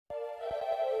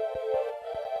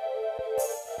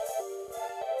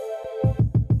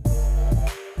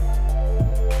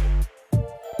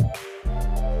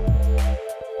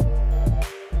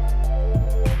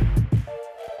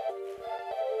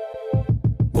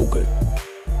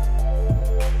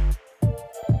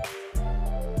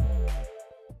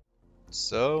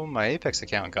So my Apex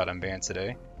account got unbanned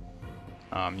today.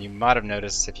 You might have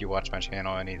noticed if you watch my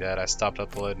channel any that I stopped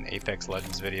uploading Apex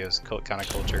Legends videos kind of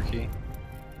cold turkey.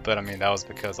 But I mean that was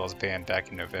because I was banned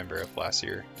back in November of last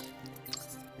year.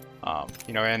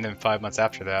 And then 5 months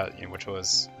after that, which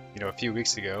was a few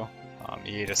weeks ago,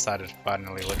 EA decided to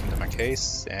finally look into my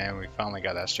case, and we finally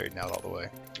got that straightened out all the way.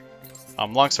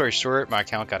 Long story short, my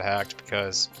account got hacked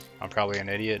because I'm probably an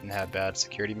idiot and had bad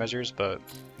security measures, but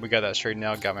we got that straightened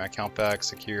out, got my account back,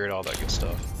 secured, all that good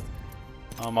stuff.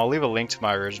 I'll leave a link to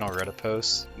my original Reddit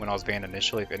post when I was banned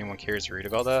initially if anyone cares to read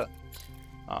about that.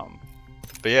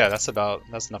 But yeah, that's enough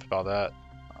about that.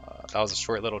 That was a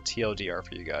short little TLDR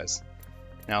for you guys.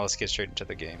 Now let's get straight into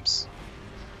the games.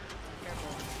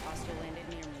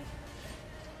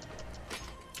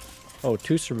 Oh,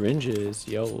 2 syringes,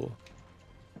 yo.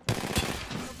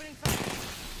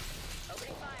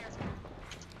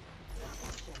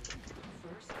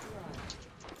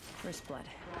 First blood. I'm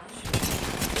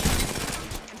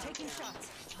taking shots.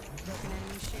 Broken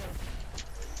enemy shield.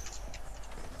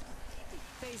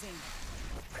 Phasing.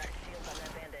 Cracked shield on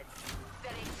that bandit.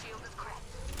 That egg shield is cracked.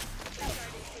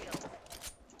 Discarding shield.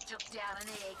 Took down an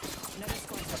egg. Another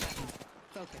squad weapon.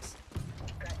 Focus.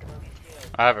 Cracked a bogey shield.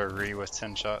 I have a Re with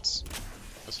 10 shots.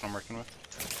 That's what I'm working with.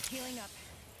 Healing up.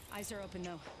 Eyes are open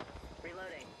though.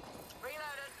 Reloading. Reloaded.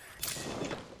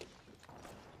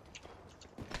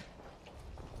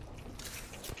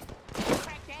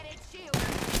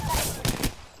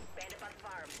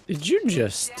 Did you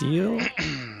just steal?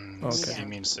 Okay. You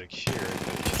mean secure,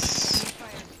 but it's...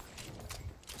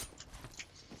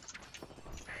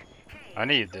 I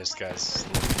need this, guys.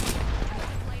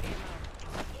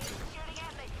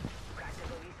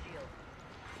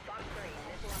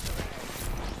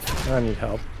 I need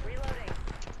help.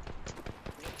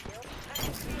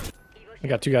 I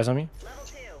got 2 guys on me.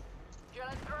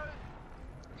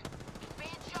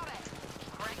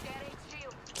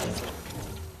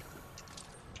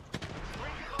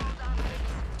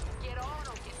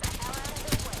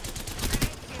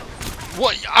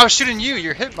 What? I was shooting you.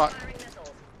 You're hit my.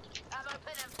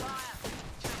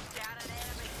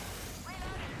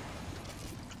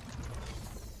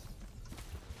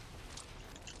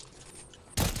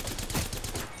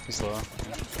 He's low.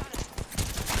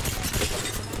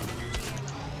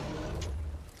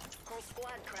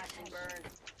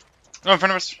 Oh, in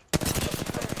front of us.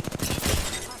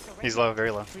 He's low,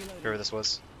 very low. Whoever this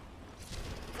was.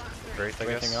 Great, I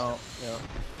guess. Out. Yeah.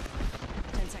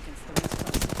 10 seconds.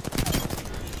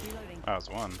 Reloading. That was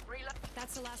one.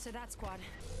 That's the last of that squad.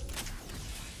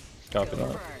 Copy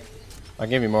that. I'll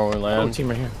give you more when we land. Oh, team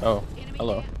right here. Oh,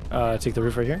 hello. Take the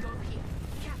roof right here.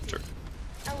 Sure.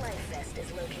 A life vest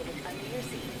is located under your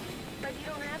seat, but you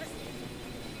don't have a seat.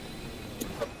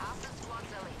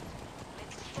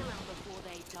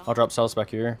 I'll drop cells back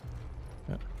here.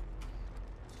 Yeah.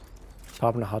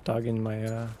 Popping a hot dog in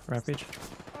my rampage.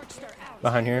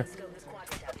 Behind here.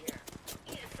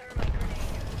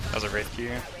 That was a Wraith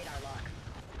queue.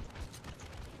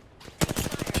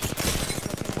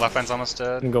 Lifeline's almost You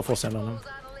dead. can go full send on him.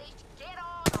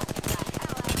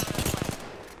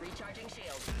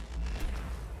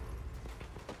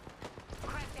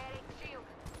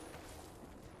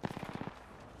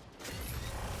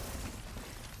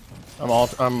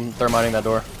 I'm thermiting that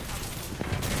door.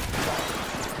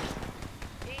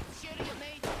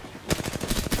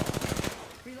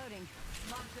 Reloading.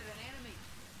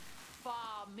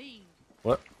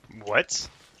 What? What?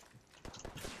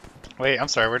 Wait, I'm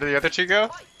sorry, where did the other 2 go?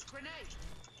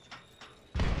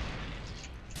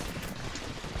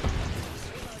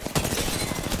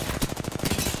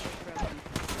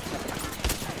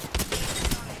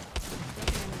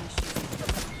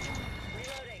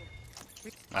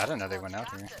 I didn't know they went out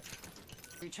here.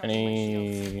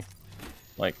 Any,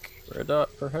 like, red dot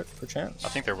per chance? I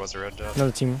think there was a red dot.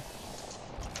 Another team.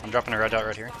 I'm dropping a red dot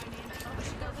right here.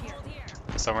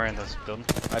 Somewhere in this building.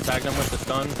 I tagged him with the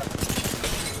stun.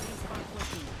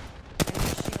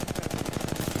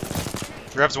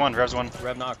 Revs one. Rev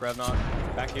knock.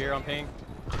 Back here on ping.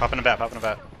 Popping a bat.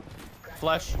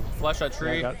 Flesh that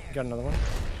tree. Yeah, got another one.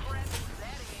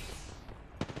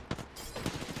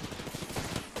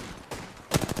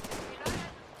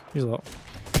 He's low.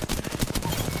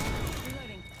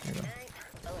 Reloading.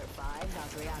 Alert 5,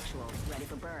 Valkyrie actual. Ready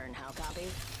for burn. How copy?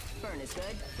 Burn is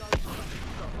good.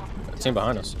 Team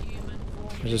behind us.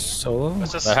 Is this solo?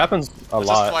 Let's just, That happens a let's just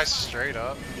lot. fly straight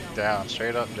up, down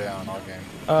all game.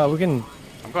 We can.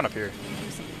 I'm going up here.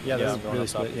 Yeah, Yeah, this I'm is going really up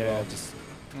top split. as Yeah, well. just.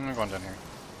 I'm going down here.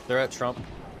 They're at Trump.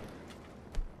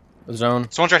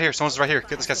 Zone. Someone's right here.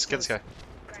 Get this guy.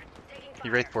 He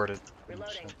Wraith boarded.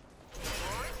 Reloading.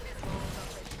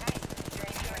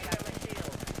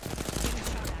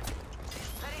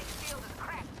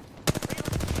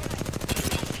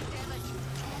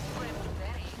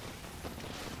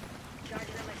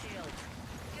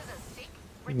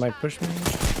 You might push me. Phasing.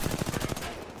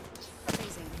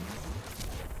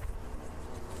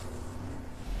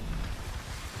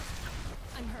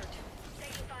 I'm hurt.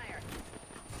 Taking fire.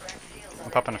 Cracked shields on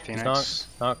I'm popping a that Phoenix.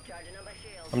 Knock. Charging on my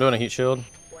shield. I'm doing a heat shield.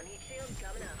 One heat shield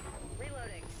coming up.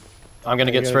 Reloading. I'm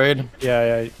gonna get Yeah. sprayed.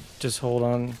 Yeah, just hold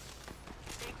on.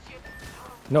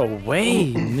 No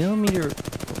way!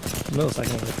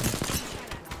 Millisecond of it.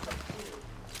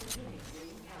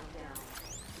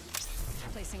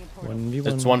 Placing a portal. 1v1.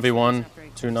 It's 1v1.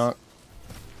 2 knock.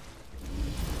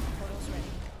 Portal's ready.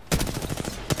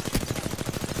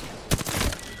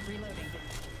 Reloading.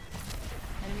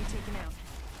 Enemy taken out.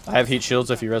 I have heat shields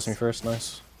if you res me first.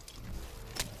 Nice.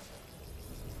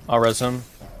 I'll res him.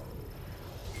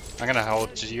 I'm gonna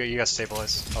hold. You guys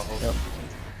stabilize. I'll hold. Yep.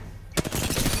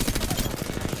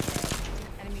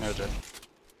 Enemy No, dead.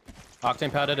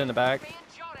 Octane padded in the back.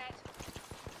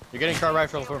 You're getting car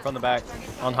rifle from the back.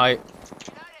 On height.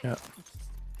 Yeah.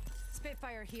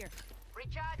 Spitfire here.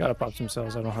 Gotta pop some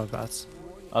cells. I don't have bats.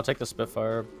 I'll take the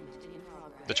Spitfire.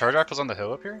 The charge rifle's on the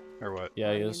hill up here, or what?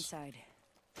 Yeah, he is. Inside.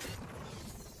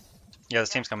 Yeah, this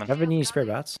team's coming. Have any spare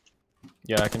bats?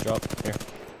 Yeah, I can drop. Here.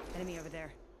 Enemy over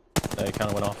there. They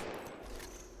kind of went off.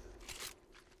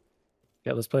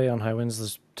 Yeah, let's play on high winds.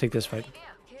 Let's take this fight.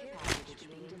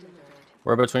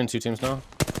 We're between 2 teams now.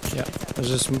 Yeah, let's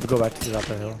just go back to the top of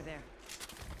the hill. Over there.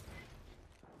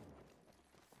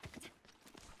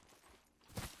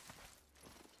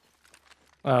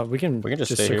 We can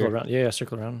just stay circle here. around. Yeah,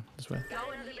 circle around this way. Go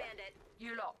and bandit.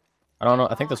 You lot. I don't know.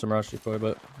 I think that's a Mirage decoy,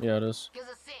 but yeah, it is. Gives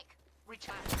a sick.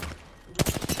 Recharge.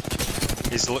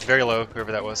 He's very low,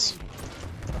 whoever that was.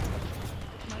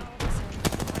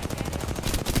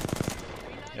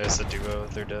 Yeah, it's a duo.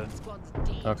 They're dead. Squad's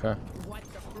deep. Okay. Wipe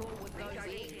the floor with those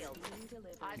ears.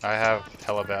 I have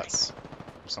hella bats.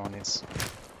 If someone needs.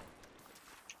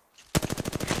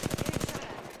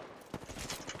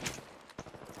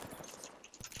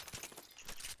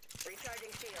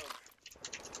 Recharging shield.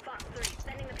 Fox 3,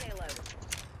 sending the payload.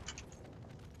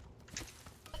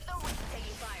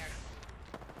 Taking fire.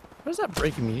 How does that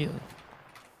break immediately?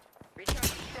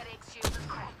 Recharging. That X shield is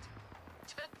cracked.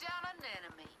 Took down an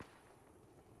enemy.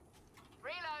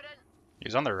 Reloading. He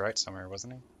was on the right somewhere,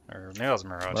 wasn't he? Or maybe that was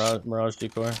Mirage. Mirage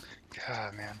decoy.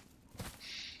 God, man.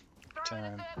 Throw in a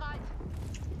Time. thermite.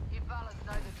 You fellas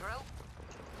know the drill.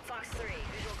 Fox 3,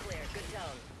 visual clear. Good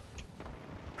tone.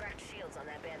 Cracked shields on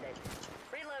that bandit.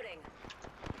 Reloading.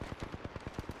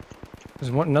 There's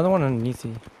another one underneath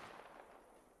you.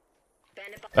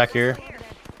 Bandit Back here. Reloading.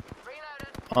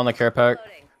 On the care pack.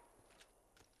 Reloading.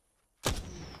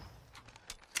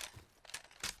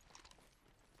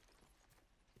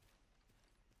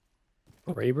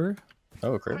 Raber?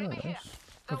 Oh, Kraber. Bring me here. Nice.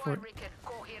 Go for on, it. Rickon.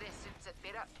 Coherent since it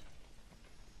better.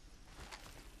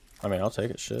 I mean, I'll take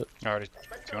it. Shit. Already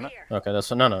Let's doing go it? here. Okay, that's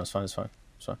no, it's fine. It's fine.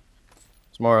 It's fine.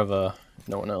 It's more of a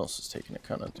no one else is taking it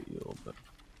kind of deal, but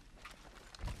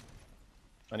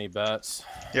I need bats.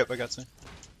 Yep, I got some.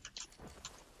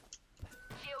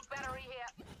 Shield battery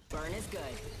here. Burn is good.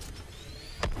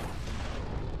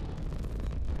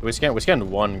 We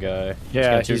scanned one guy.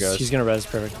 Yeah, Scanned 2 guys. he's gonna res.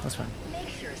 Perfect. That's fine. Make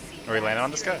sure C Are we landing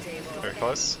on this guy? Very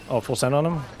close. Oh, full send on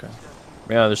him? Okay.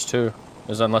 Yeah, there's 2.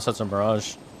 Unless that's a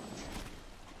Mirage.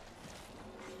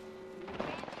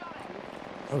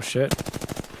 Oh shit.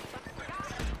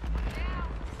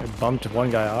 I bumped one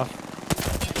guy off.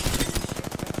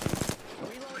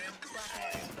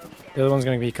 The other one's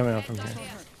gonna be coming up from here.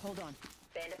 Hold on.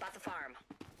 Bandit bought the farm.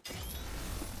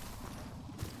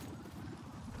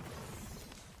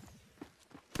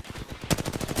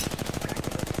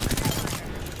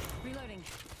 Reloading.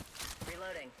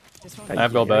 Reloading. This one. I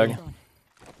have gold bag.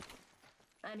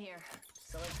 I'm here.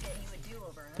 So let's get you a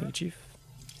do-over, huh? Thank you, Chief.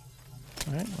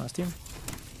 Alright, last team.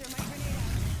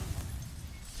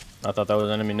 I thought that was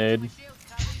enemy nade. Shield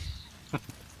covered.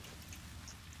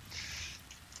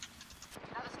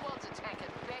 Another squad's attacking.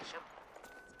 Bash 'em.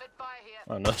 Spitfire here.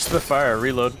 Oh no, Spitfire,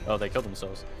 reload. Oh, they killed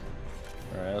themselves.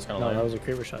 Alright, that's kind No, of that lame. was a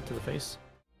Kraber shot to the face.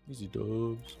 Easy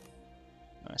dubs.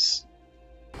 Nice.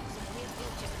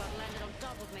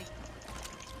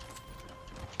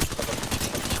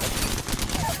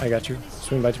 I got you.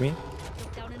 Swing by to me.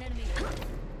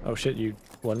 Oh shit, you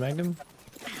one magnum?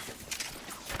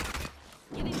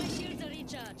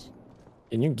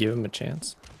 Can you give him a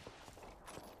chance?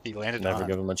 He landed Never on it.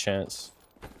 give him a chance.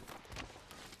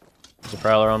 There's a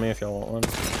Prowler on me if y'all want one.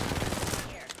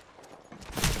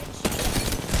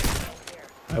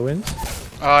 I win?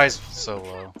 Oh, he's so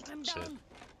low. Shit.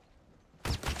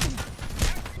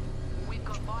 We've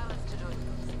got violence to do.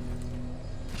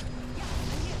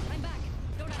 I'm back.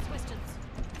 Don't ask questions.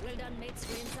 Well done, mates.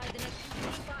 We're inside the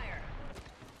next fire.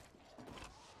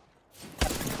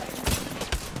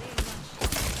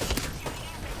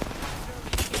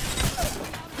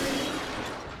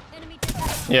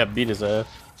 Yeah, beat his ass.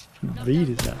 Beat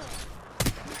his ass.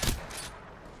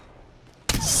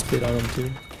 Spit on him too.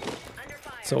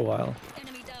 So wild.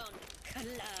 Enemy down.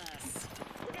 Class.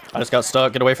 I just got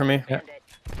stuck. Get away from me. Yeah.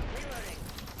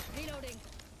 Reloading.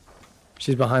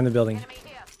 She's behind the building. Enemy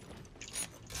here.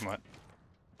 What?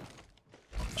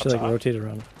 She like top? rotated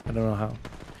around. I don't know how.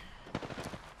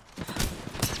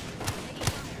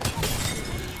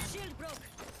 Shield broke.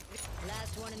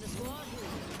 Last one in the squad.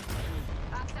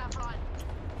 Axe down front.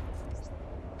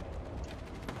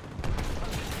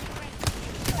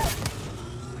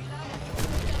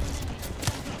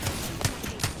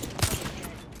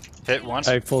 Hit once.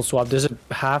 I full swap. There's a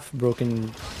half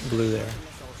broken blue there.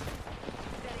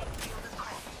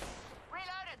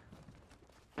 Reloaded.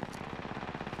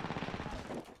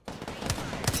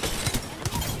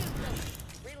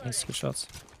 Nice, good shots.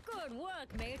 Good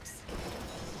work, mates.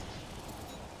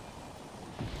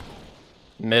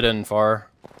 Mid and far.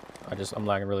 I'm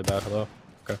lagging really bad. Hello.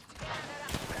 Okay.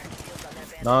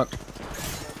 Knocked.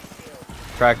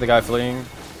 Crack the guy fleeing.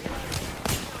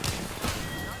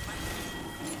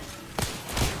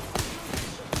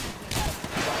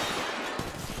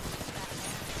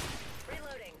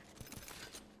 Reloading.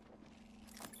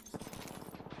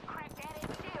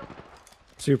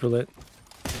 Super lit.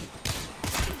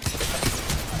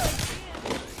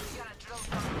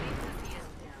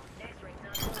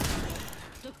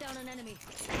 Took down an enemy.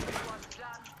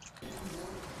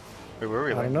 Wait, where were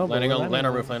we? I don't know. but Landing we're on, land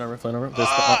on roof, land on roof, land on roof. There's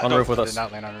on the no, roof with I us. did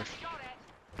not land on roof.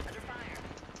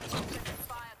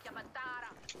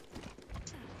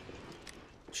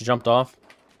 She jumped off.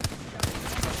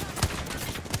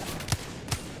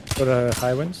 Go to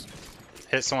high winds.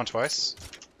 Hit someone twice.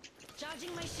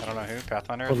 Charging my I shield. don't know who.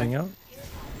 Pathfinder. I Pulling think. out.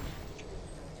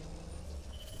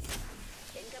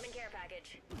 Incoming care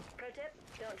package. Pro tip: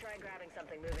 don't try grabbing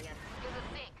something moving at. Here's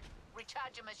a sink.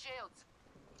 Recharging my shields.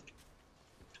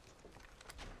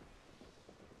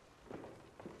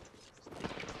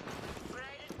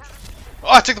 Oh,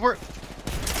 I took the word.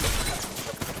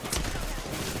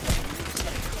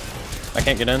 I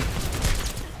can't get in.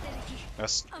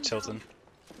 That's tilting.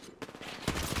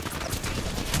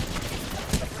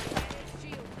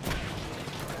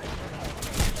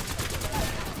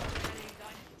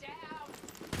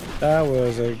 That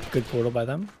was a good portal by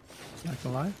them. Not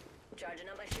gonna lie. Charging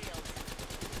up my shields.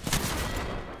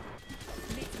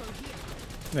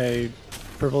 A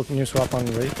purple new swap on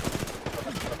Wraith.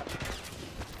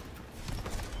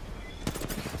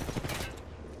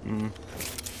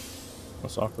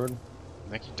 That's awkward.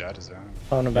 I think he died his own.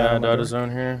 On a Yeah, battle. I died a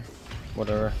zone here.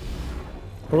 Whatever.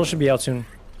 Portal should be out soon.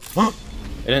 It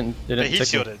didn't The heat tick me.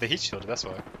 shielded. The heat shielded. That's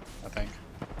why. I think.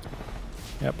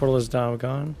 Yeah, portal is down,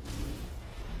 gone.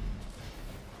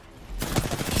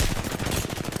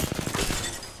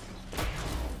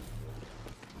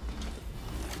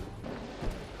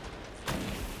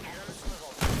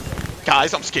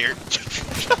 Guys, I'm scared.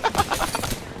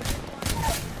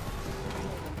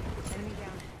 Enemy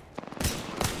down.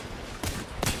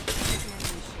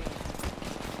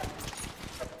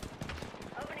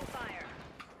 Opening fire.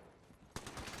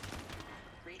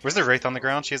 Where's the Wraith on the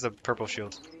ground? She has a purple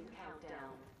shield.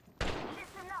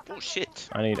 Oh shit.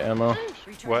 I need ammo.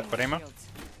 What ammo?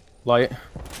 Light.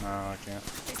 No, I can't.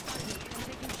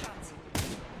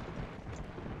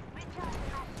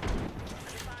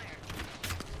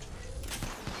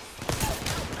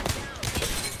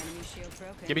 Enemy shield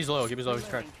broken. Gibby's low. Gibby's low. He's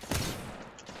cracked.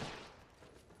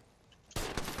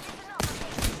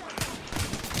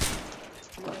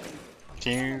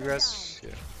 Can you guys? Yeah.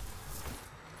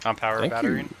 On power Thank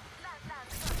battery. you.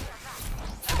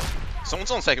 Someone's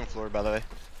on the second floor, by the way.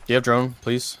 Do you have drone,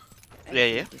 please? Yeah,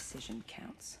 yeah. Decision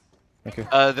counts. Thank you.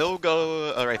 They'll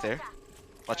go right there.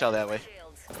 Watch out that way.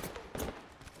 Shields.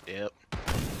 Yep.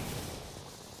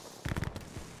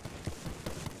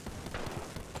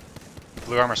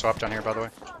 Blue armor swap down here, by the way.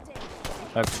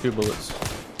 I have 2 bullets.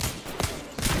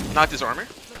 Knocked his armor.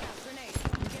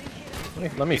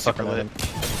 Let me He's fucking super let lit. him.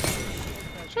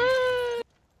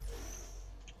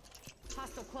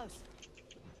 Hostile close.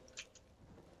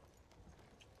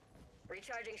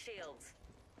 Recharging shields.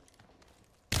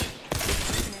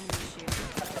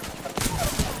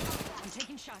 I'm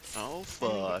taking shots. Oh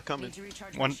fuck, coming. Need to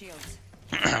recharge One- my shields.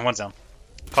 One's down.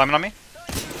 Climbing on me.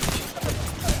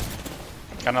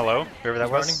 Kinda low. Whoever that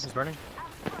He's burning. was. He's burning.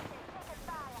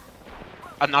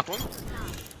 I knocked one.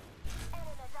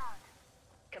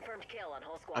 Confirmed kill on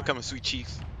whole squad. I'm coming, sweet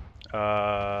cheeks.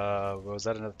 Was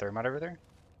that another thermite over there?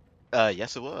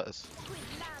 Yes it was.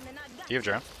 Do you have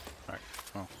drone? Alright.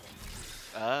 Oh.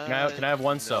 Can I have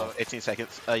one no, cell? 18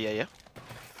 seconds. Yeah.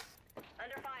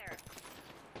 Under fire.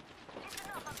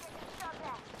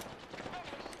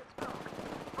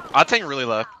 I'll take really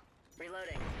low.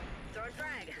 Reloading. Throwing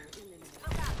frag.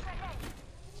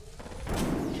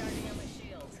 Charging up my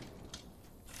shields.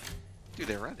 Dude,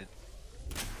 they're running.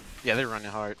 Yeah, they're running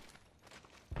hard.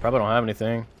 Probably don't have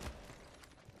anything.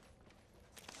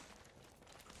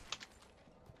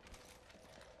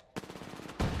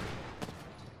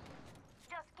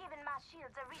 Just giving my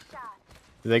shields a recharge.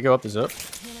 Did they go up the zip?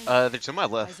 They're to my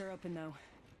left. Eyes are open though.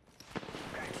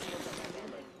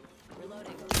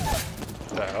 Reloading.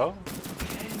 The hell?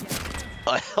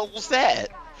 The hell was that?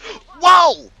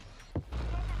 Whoa! Taking some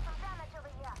damage over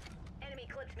here. Enemy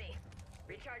clipped me.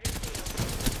 Recharging shield.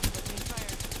 Opening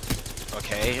fire.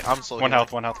 Okay, I'm slow. One down.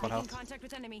 health, one health, one Making health. contact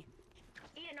with enemy.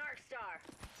 Eat an arc star.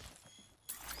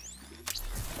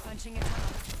 Punching a tunnel.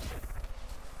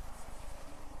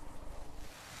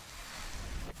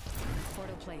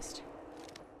 Portal placed.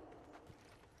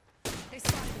 They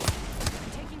spotted me.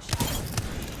 I'm taking shots.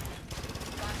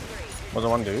 Box 3. Was it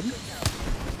one dude?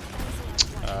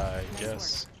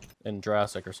 Yes. In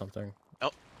Jurassic or something.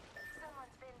 Someone's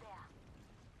been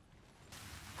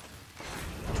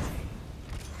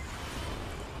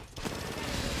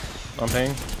there. On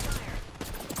ping.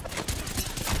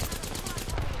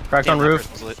 Cracked Damn, on that roof.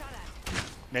 person's lit.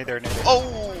 Nade there, nade there.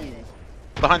 Oh!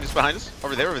 Behind us.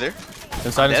 Over there, over there.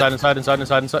 Inside, Dead. inside.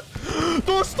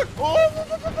 Door stuck.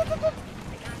 Oh!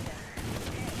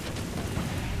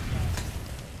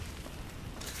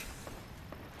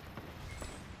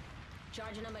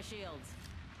 Charging on my shields.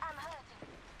 I'm hurting.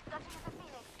 Got to use the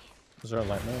Phoenix kit. Is there a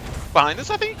lightning? Behind us,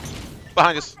 I think.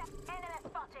 Behind us. Enemy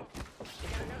spotted.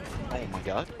 Oh my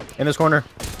god. In this corner.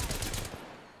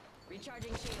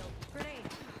 Recharging shield. Grenade.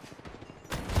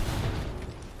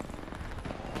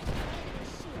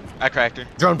 I cracked her.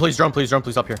 Drone, please, up here.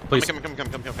 Please. Come.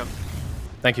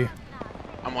 Thank you.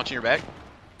 I'm watching your back.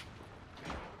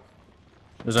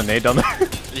 There's a nade down there.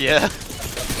 Yeah. Broken.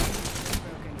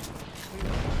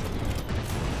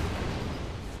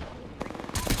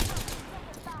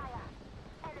 Fire.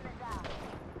 Enemy down.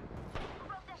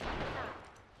 Broke the shield now.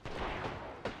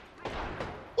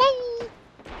 Woo!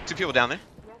 2 people down there.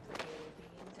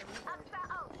 Extra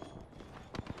out.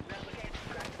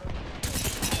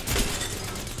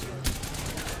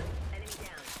 Enemy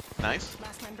down. Nice.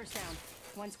 Last member's down.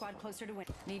 One squad closer to win.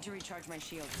 Need to recharge my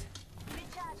shields.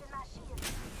 Recharging my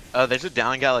shield. There's a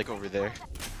down guy like over there.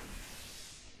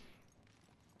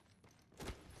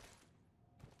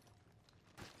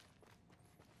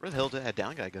 Where the hell did that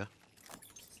down guy go?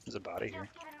 There's a body here.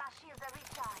 Just giving my shields a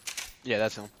recharge. Yeah,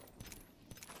 that's him.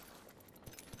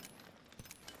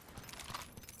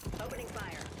 Opening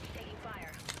fire. Taking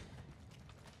fire.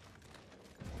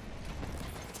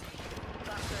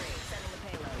 Box 3. Sending the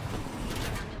payload.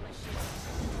 Charging on my shields.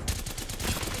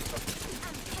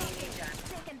 Changing gun.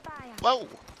 Taking fire. Whoa!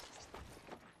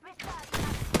 Recharging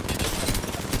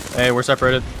my Hey, we're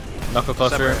separated. Knuckle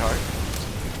cluster. Separate hard.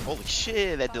 Holy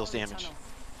shit, that deals Following damage. tunnel.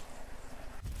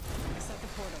 I set the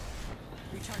portal.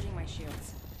 Recharging my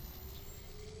shields.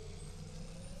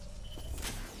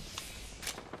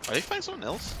 Are they fighting someone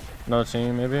else? Another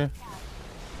team, maybe.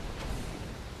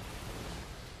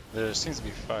 There seems to be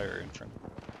fire in front.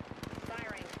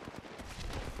 Firing.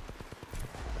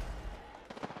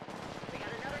 We got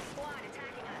another squad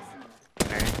attacking us.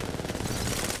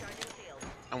 Charging field.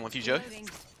 I'm with you, Joe. Reloading.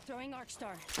 Throwing arc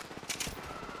star.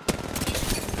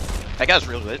 That guy's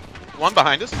real lit. One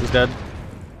behind us. He's dead.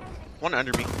 One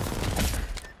under me. need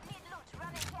loot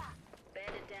running here.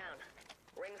 Bandit down.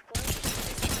 Rings close.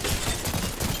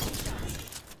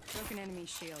 Broken enemy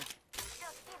shield.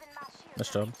 Just giving my shield Nice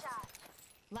a job. recharge.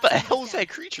 What the hell is that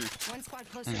creature? One squad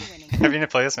closer to winning. Have you need to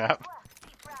play this map?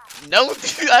 No,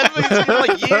 dude, I haven't played this game in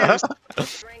like years.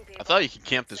 Bring I people. thought you could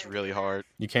camp this really hard.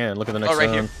 You can. Look at the next Oh, right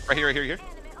zone. here. Right here. Enemy over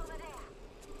there.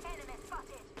 Enemy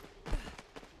spotted.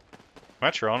 Am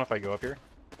I trolling if I go up here?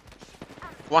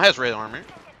 One has red armor.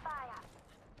 Taking fire.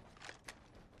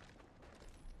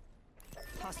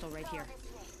 Hostile right here.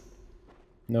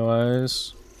 No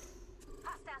eyes.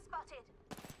 Hostile spotted.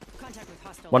 Contact with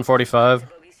hostile. 145.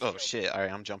 Oh shit,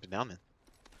 alright, I'm jumping down then.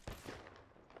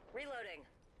 Reloading.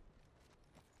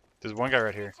 There's one guy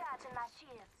right here. Recharging my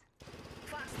shields.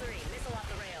 Fox 3. Missile off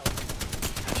the rails.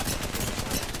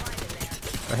 Find in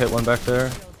there. I hit one back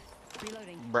there. Shield.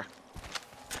 Reloading. Bruh.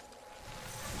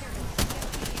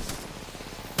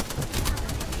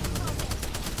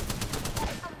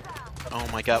 Oh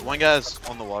my god, one guy's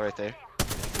on the wall right there.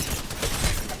 They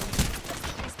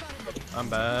spotted me. I'm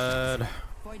bad.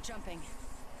 Void jumping.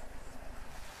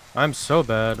 I'm so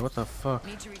bad. What the fuck?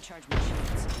 Need to recharge my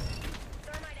shields.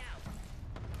 Thermite out.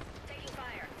 Taking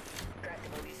fire. Cracked the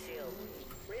movie shield.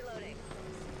 Reloading.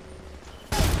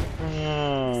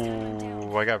 Ooh.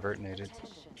 Oh, I got vertinated.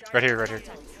 Right here, right here.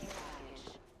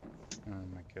 Oh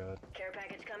my god. Care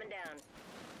package coming down.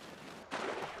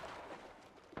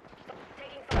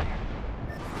 Taking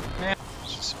fire.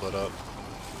 Should split up.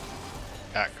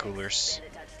 At coolers.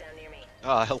 Bandit touchdown near me.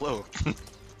 Ah, hello.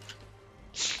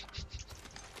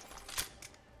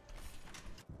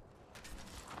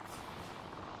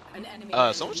 An enemy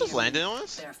Someone just landed on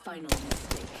us? Their final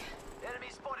mistake. Enemy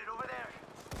spotted over there.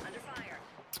 Under fire.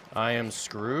 I am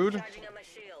screwed. Charging on my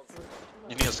shields.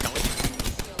 You need us coming? Enemy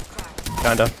shield cracked.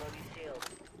 Kinda. Bogey shield.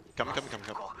 Coming.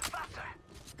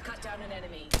 Cut down an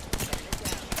enemy. Bandit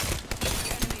down.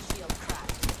 Enemy shield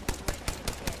cracked.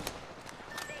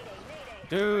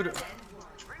 Dude.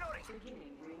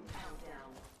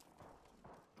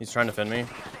 He's trying to fin me.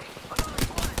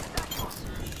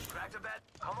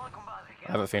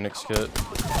 I have a Phoenix kit.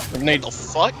 Nade. The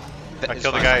fuck? I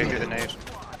killed the guy who threw the nade.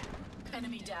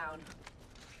 Enemy down.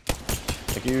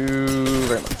 Thank you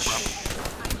very much.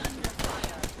 I'm under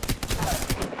fire.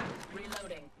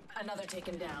 Reloading. Another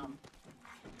taken down.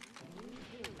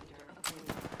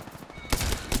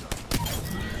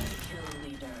 Kill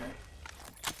leader.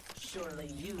 Surely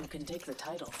you can take the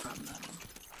title from them.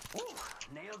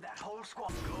 Nailed that whole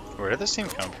squad. Where did this team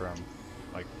come from?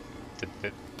 Like, did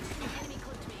it...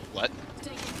 What?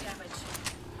 Taking damage.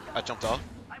 I jumped off.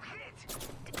 I'm hit.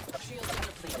 Shield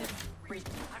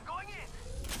depleted. I'm going in.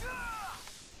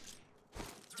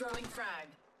 Throwing frag.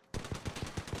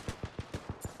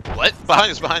 What?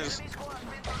 Behind us.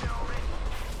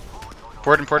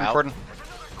 Ported. Out.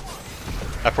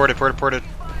 I ported.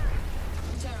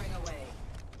 Tearing away.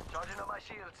 Charging on my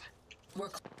shields. We're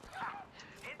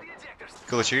Hit the injectors.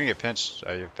 Coolers, you're gonna get pinched.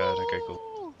 Oh, you're bad. Okay, cool.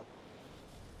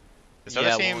 This Yeah, other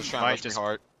one team was trying to might lift me just...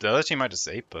 hard. The other team might just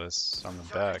ape us on the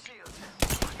back. Shields.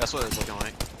 That's what it's looking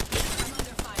like. I'm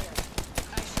under fire.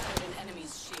 I shattered an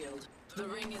enemy's shield. The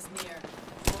ring is near.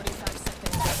 45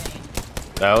 seconds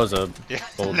remain. That was a Yeah,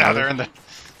 bold now move. they're in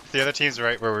the other team's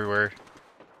right where we were.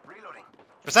 Reloading.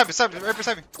 Beside me, right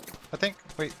beside me. I think.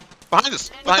 Wait. Behind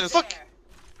us. Enemies Fuck. there.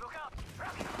 Look out.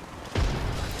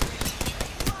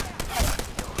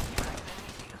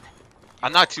 I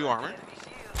knocked 2 armor.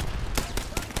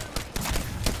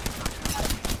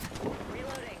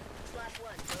 Reloading. Slash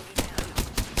one. Bogey down.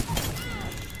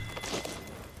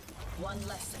 One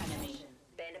less enemy.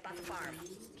 Bandit by the farm.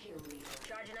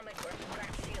 Charging on my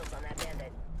cracked shields on that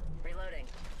bandit. Reloading.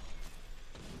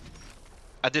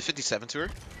 I did 57 to her.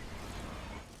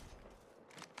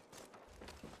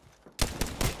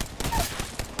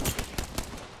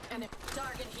 And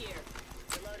target here.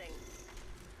 Reloading.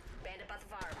 Bandit by the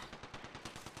farm.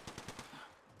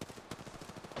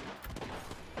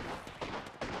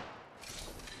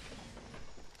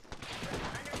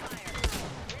 Under fire.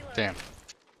 Reloading. Damn.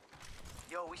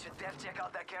 Yo, we should def check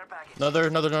out that care package. Another,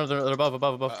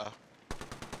 above. Uh-oh.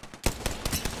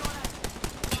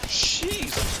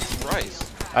 Jesus Christ.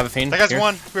 I have a Fiend. That guy's here.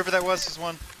 one. Whoever that was is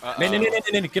one.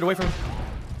 Nade, get away from him.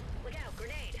 Look out,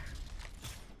 grenade.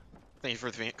 Thank you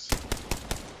for the Phoenix.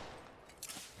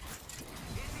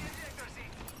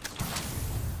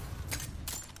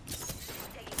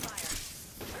 Taking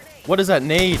fire. Grenade. What is that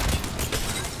nade?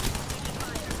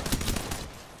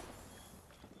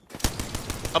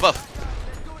 Above.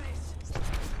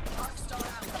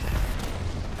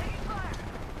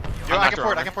 Yo, I'm I after can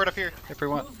port. I armor. can port up here if we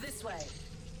want. Move this way.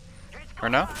 Or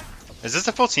no? Is this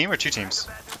a full team or 2 teams?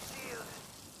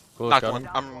 Cool, Knocked got one. him.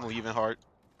 I'm leaving hard.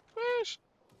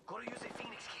 Gotta use a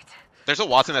Phoenix kit. There's a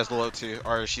Watson that's low too,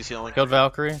 or she's healing. Killed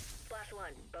Valkyrie. Slash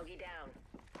one. Bogey down.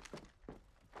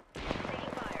 Taking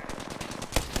fire.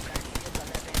 Cracked shields on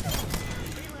that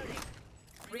bandit.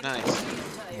 Reloading.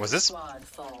 Nice. Was this Squad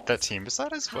falls. that team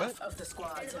beside us? What? Half of the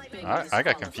squads have been I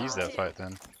got confused that disqualified. fight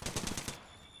then.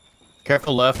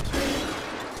 Careful left.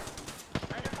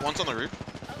 One's on the roof.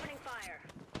 Opening fire.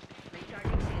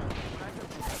 Recharging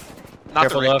shield. Not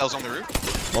Careful the roof. left. I was on the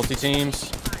roof. Multi teams.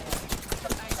 I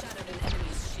shattered an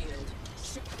enemy's shield.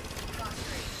 Box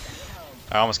rate, send it home.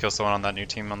 I almost killed someone on that new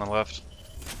team on the left.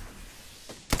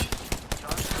 Taking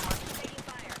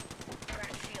fire.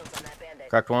 Cracked shields on that bandit.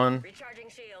 Cracked one. Recharging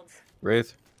shields.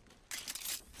 Wraith.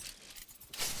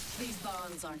 These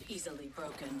bonds aren't easily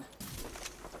broken.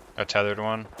 A tethered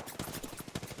one.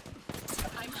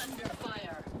 I'm under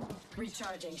fire.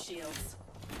 Recharging shields.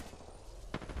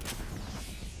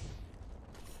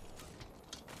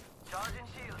 Charging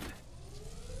shields.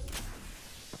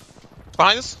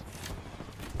 Behind us.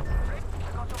 I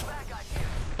got some bad guys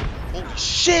here. Holy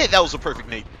shit, that was a perfect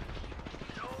nade.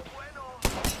 No bueno.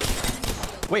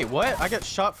 Wait, what? I got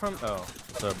shot from. Oh,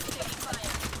 the Taking fire.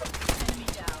 Enemy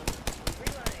down.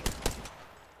 Reloading.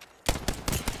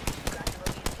 Cracked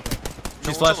bogey shield.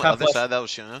 Someone's flash, on the half other flash. side that was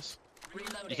shooting us. You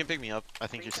Reloading. can pick me up. I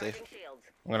think you're safe. Recharging shields.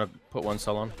 I'm gonna put one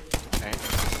cell on. Alright.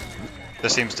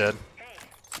 This team's dead. Hey,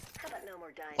 how about no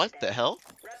more dying What today? the hell?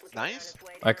 Replicator Nice. on its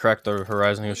way I down. cracked the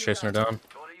horizon. He was chasing her down.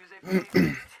 Wanna use a plate?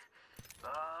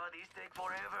 These take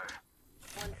forever.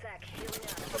 One sec, healing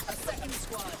up. A second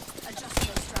squad.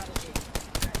 Adjustable strategy.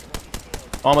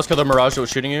 Almost killed the Mirage that was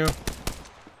shooting you.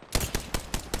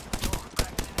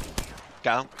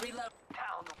 Got him. Reload.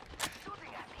 Down.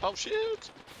 Shooting at me. Oh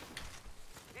shit.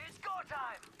 It's go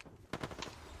time.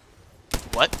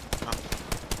 What?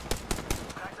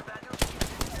 Crack the battle.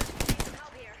 Need some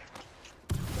help here.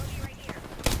 Bogey right here.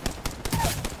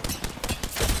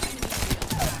 Enemy shield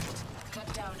cracked. Cut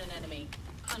down an enemy.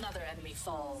 Another enemy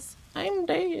falls. I'm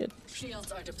dead.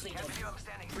 Shields are depleted. I'm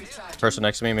standing here. Recharge. Person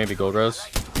next to me, maybe gold res.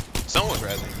 Someone was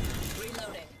razzing.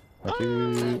 Reloading.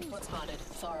 Thank you. What's spotted?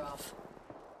 Far off.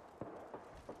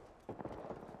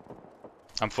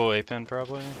 I'm full A pin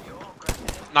probably.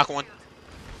 Knock one.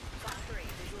 Box 3,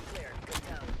 visual clear. Good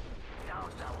go. Down,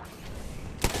 down.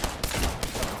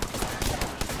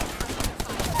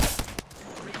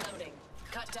 Reloading.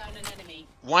 Cut down an enemy.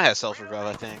 One has self revive,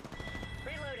 I think.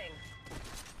 Reloading.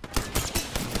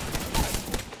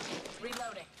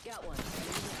 Reloading. Got one.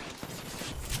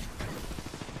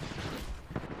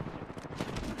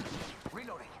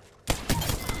 Reloading.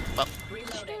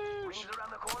 Reloading. Rings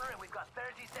around the corner and we've got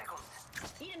 30 seconds.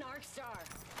 Need an arc star.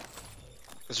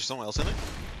 Is there someone else in it?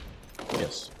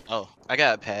 Yes. Oh, I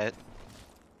got a pad.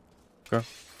 Okay.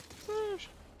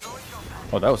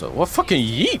 Oh, that was a what fucking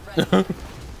yeet.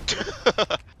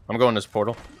 I'm going this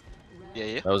portal.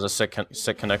 Yeah. That was a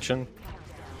sick connection.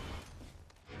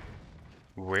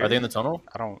 Where? Are they in the tunnel?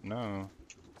 I don't know.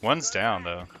 One's down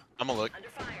though. I'm gonna look. Under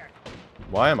fire.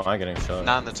 Why am I getting shot?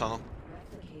 Not in the tunnel.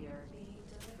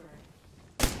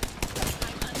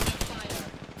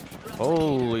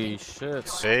 Holy shit.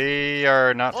 They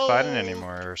are not fighting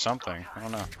anymore or something. I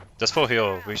don't know. Just full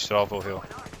heal. We should all full heal.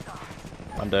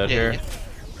 I'm dead Yeah, here. yeah.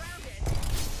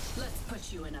 Let's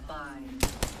put you in a bind.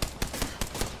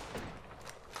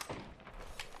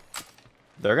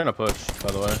 They're gonna push,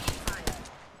 by the way.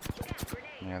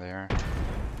 Yeah, they are.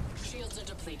 Shields are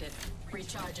depleted.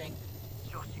 Recharging.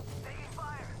 Taking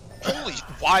fire. Holy,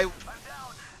 why? I'm down.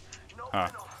 No Huh.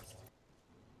 panel.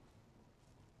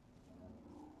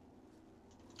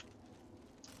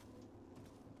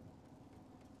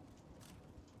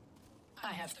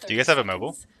 I have 30 Do you guys have a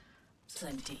mobile? seconds.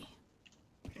 Plenty.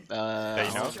 Yeah,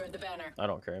 you know? Secure the banner. I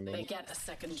don't care, man. They get a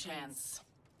second chance.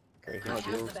 Okay, I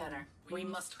have the banner. We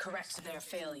must correct their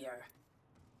failure.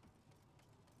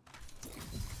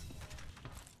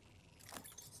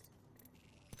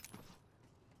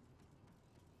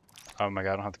 Oh my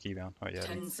god, I don't have the key down. Oh yeah. I do.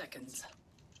 10 seconds.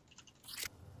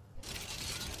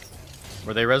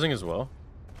 Were they rezzing as well?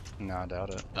 No, I doubt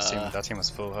it. That team was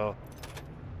full health.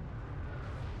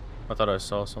 I thought I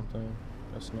saw something.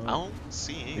 Guess I not. don't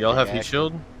see anything. Y'all have heat actually.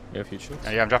 shield? You have heat shield?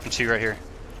 Yeah, I'm dropping 2 right here.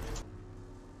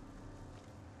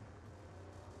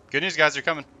 Good news, guys, they're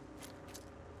coming.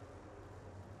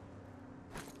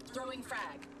 Throwing frag.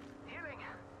 Healing.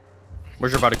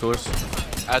 Where's your body coolers?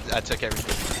 I took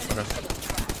everything. I'm under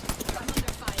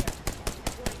fire.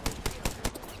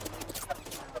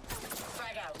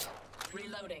 Frag out.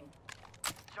 Reloading.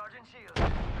 Charging shield.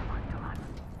 Come on.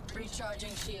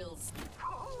 Recharging shields.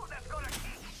 Ooh, that's gonna kick.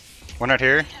 1 right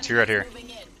here, 2 right here. Moving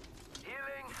in. Healing.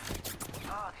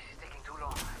 Oh, this is taking too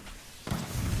long.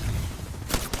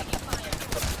 Taking fire.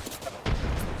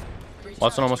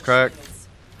 Watson almost Recharging cracked. shields.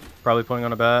 Probably putting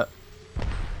on a bat. I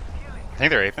think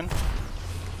they're aping. Box 3,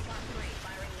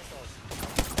 firing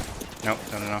missiles. Nope,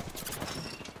 no.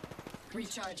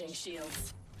 Recharging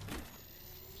shields.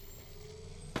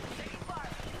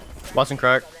 Watson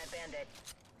cracked. On that bandit.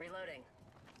 Reloading.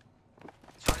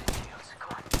 Charging shields.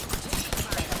 Come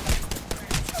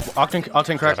on.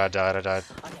 Octane cracked. I died.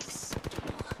 Nice.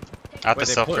 At Wait, the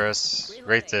they self-res.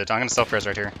 Wraith did. I'm gonna self-res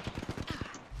right here.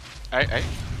 Alright.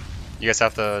 You guys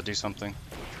have to do something.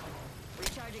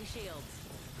 Recharging shields.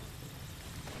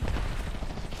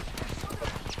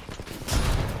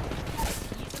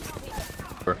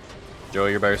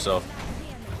 Joey, you're by yourself.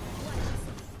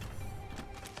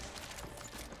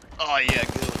 Oh yeah,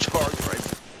 good charge right.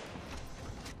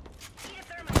 Need a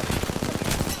thermite.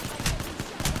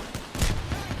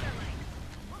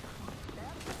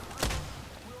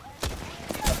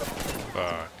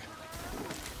 Fuck.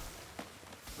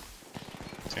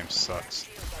 Team sucks.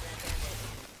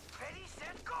 Ready,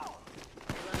 set, go.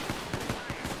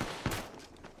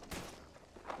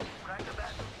 Crack the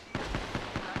battle shield.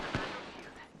 Crack the battle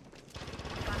shield.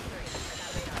 Box 3, I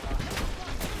got radar lock.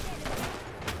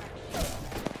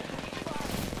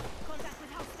 Contact with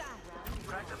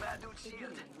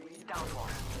shield. Down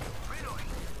one.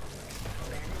 Reloading.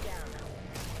 Bandit down.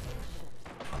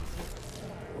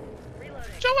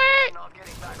 Reloading. Not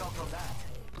getting back up from that.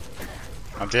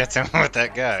 I'm dancing with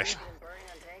that guy. Been burning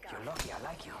on takeoff. You're lucky I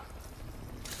like you.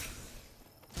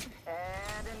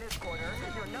 And in this corner,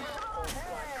 you're not. Whole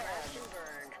squad crashed and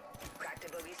burned. Cracked a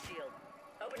bogey's shield.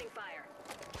 Opening fire.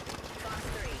 Fox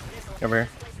 3. Missile. Over here.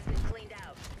 Place has been cleaned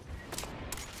out.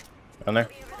 Down there.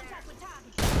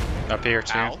 Up here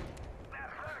too. Ow. That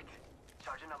hurt.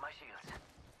 Charging up my shields.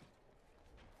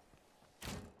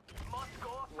 Must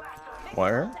go faster.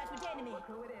 Where?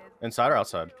 Inside or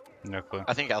outside? No clue.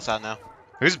 I think outside now.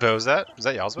 Whose bow is that? Is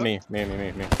that y'all's bow? Me.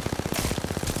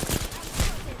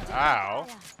 Ow.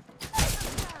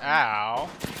 Ow.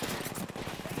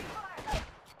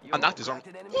 I knocked his arm.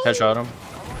 Headshot him.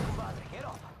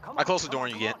 I close the door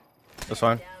and you get. That's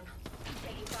fine. Down.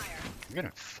 Taking fire. I'm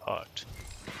getting fucked.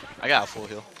 I got a full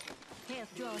heal. You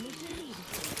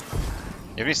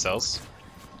have any cells?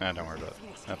 Nah, don't worry about it.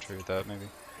 I have to read that maybe.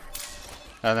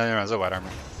 And then there's a white armor.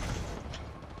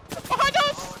 Behind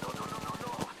us!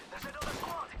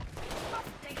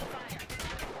 Taking fire.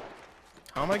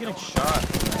 How am I getting shot?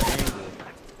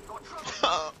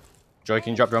 Joey,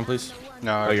 can you drop drone, please?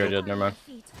 No, Oh, you already did. Never mind.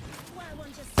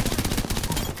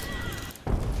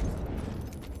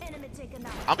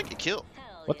 I'm gonna get killed.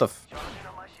 What the? F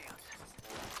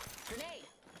Grenade.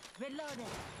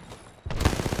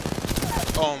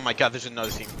 Oh my god, there's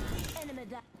another team.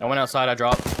 I went outside. I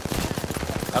dropped.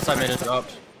 Outside mid is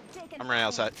dropped. I'm right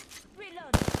outside.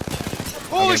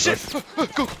 Holy getting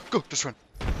shit! Go, go, just run.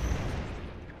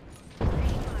 Taking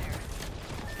fire.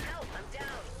 Help, I'm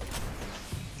down.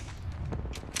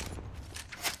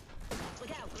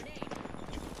 Look out, grenade.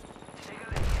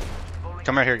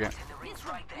 Come right here again.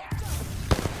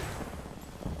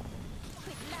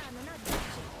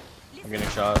 I'm getting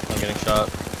shot.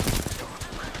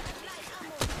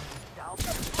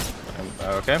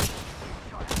 Okay.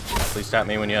 Please tap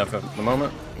me when you have the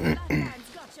moment.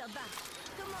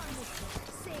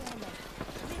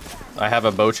 I have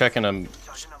a bow check and a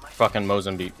fucking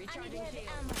Mozambique.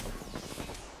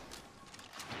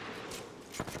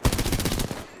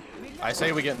 I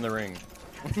say we get in the ring.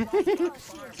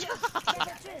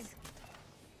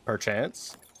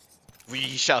 Perchance. We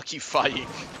shall keep fighting. Taking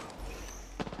fire.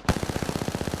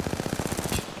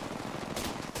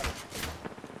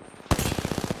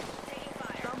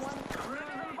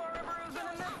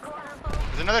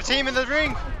 There's another team in the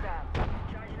ring!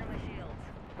 Charging on my shields.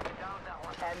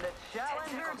 And the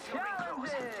challenger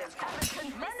challenges.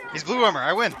 He's blue armor,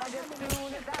 I win. As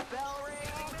soon as that bell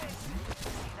rings.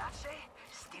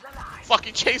 Still alive.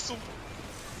 Fucking chase him.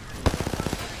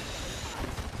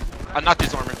 I knocked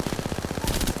his armor.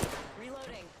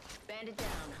 Reloading. Bandit down.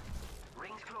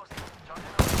 Rings close.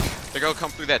 They're gonna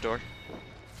come through that door.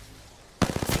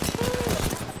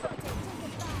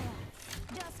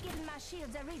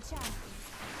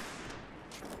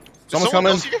 Someone's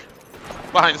coming. Else here?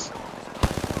 Behind us.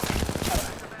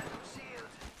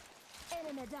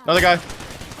 Another guy.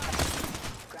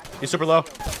 He's super low.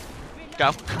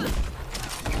 Go.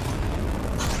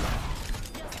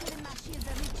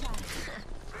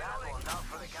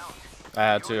 I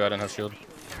had to. I didn't have shield.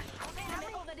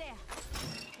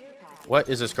 What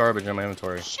is this garbage in my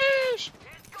inventory? Sheesh. It's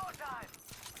go time.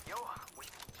 Yo, we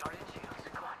charging shields.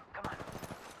 Come on, come on.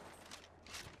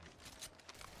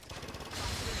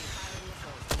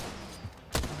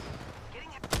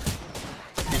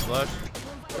 He's flush.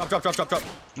 Drop.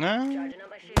 No? Charging on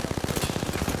my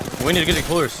shield. We need to get the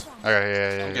coolers.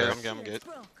 Okay, I'm good, I'm good.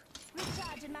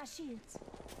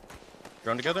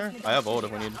 Drone together? I have ult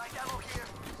if we need.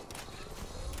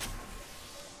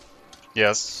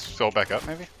 Yes, go back up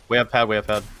maybe? We have pad.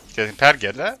 Can Pad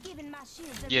get that?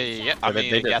 Yeah. I they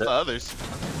mean, did yeah, it. for others.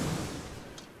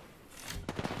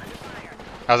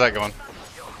 How's that going?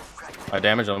 I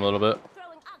damaged him a little bit.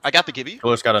 I got the Gibby.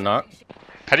 Coolers got a knock.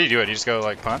 How do you do it? You just go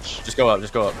like punch? Just go up.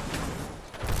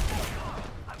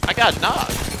 I got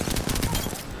knocked.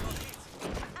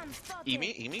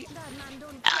 Emi?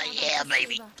 Oh yeah,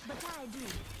 baby.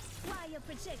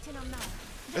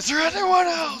 Is there anyone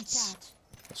else?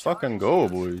 Let's fucking go,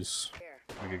 boys.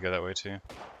 We could go that way too.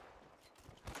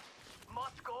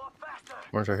 Must go faster.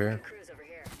 Where's right here? Cruise over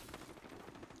here.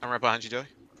 I'm right behind you, Joey.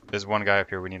 There's one guy up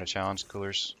here we need to challenge.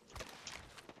 Coolers.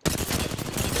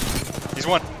 He's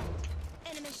one.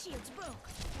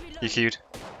 He queued.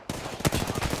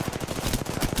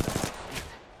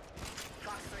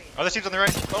 Other team's on the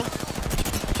right. Oh,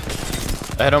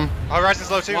 I hit him. Horizon's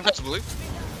low too. One touch blue.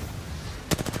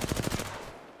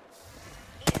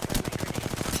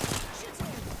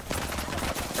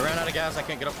 I ran out of gas. I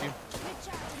can't get up to you.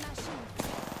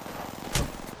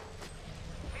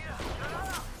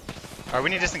 Alright, we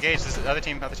need to disengage. This is other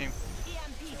team, other team.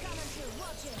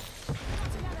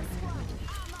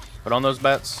 Put on those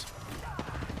bets.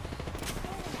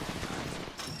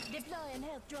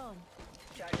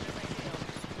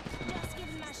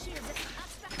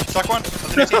 Suck one.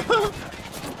 Other team.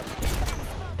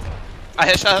 I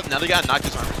headshot another guy and knocked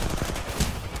his armor.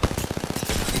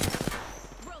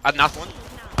 I knocked one.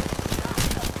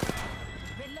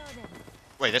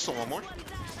 Wait, there's still one more?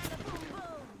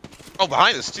 Oh,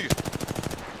 behind us too.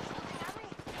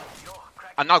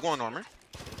 I knocked one armor.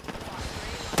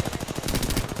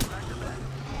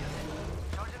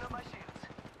 Charging up my shields.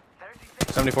 30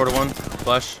 seconds. 74 to 1.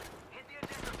 Flush. Hit the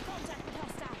objective.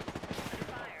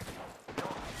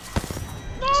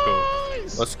 Let's go.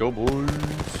 Let's go, boys.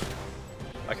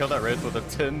 I killed that Wraith with a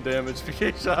 10 damage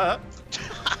PK shot.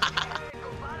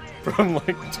 From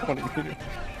like 20 meters.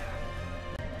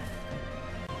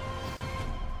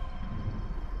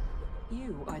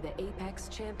 You are the Apex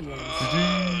champions.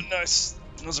 Nice.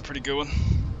 That was a pretty good one.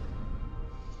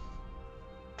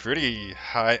 Pretty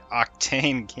high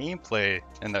octane gameplay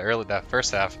in that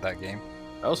first half of that game.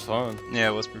 That was fun. Yeah,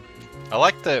 it was. I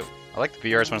like the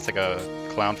VRs when it's like a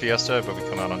clown fiesta, but we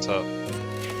come out on top.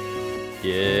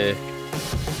 Yeah.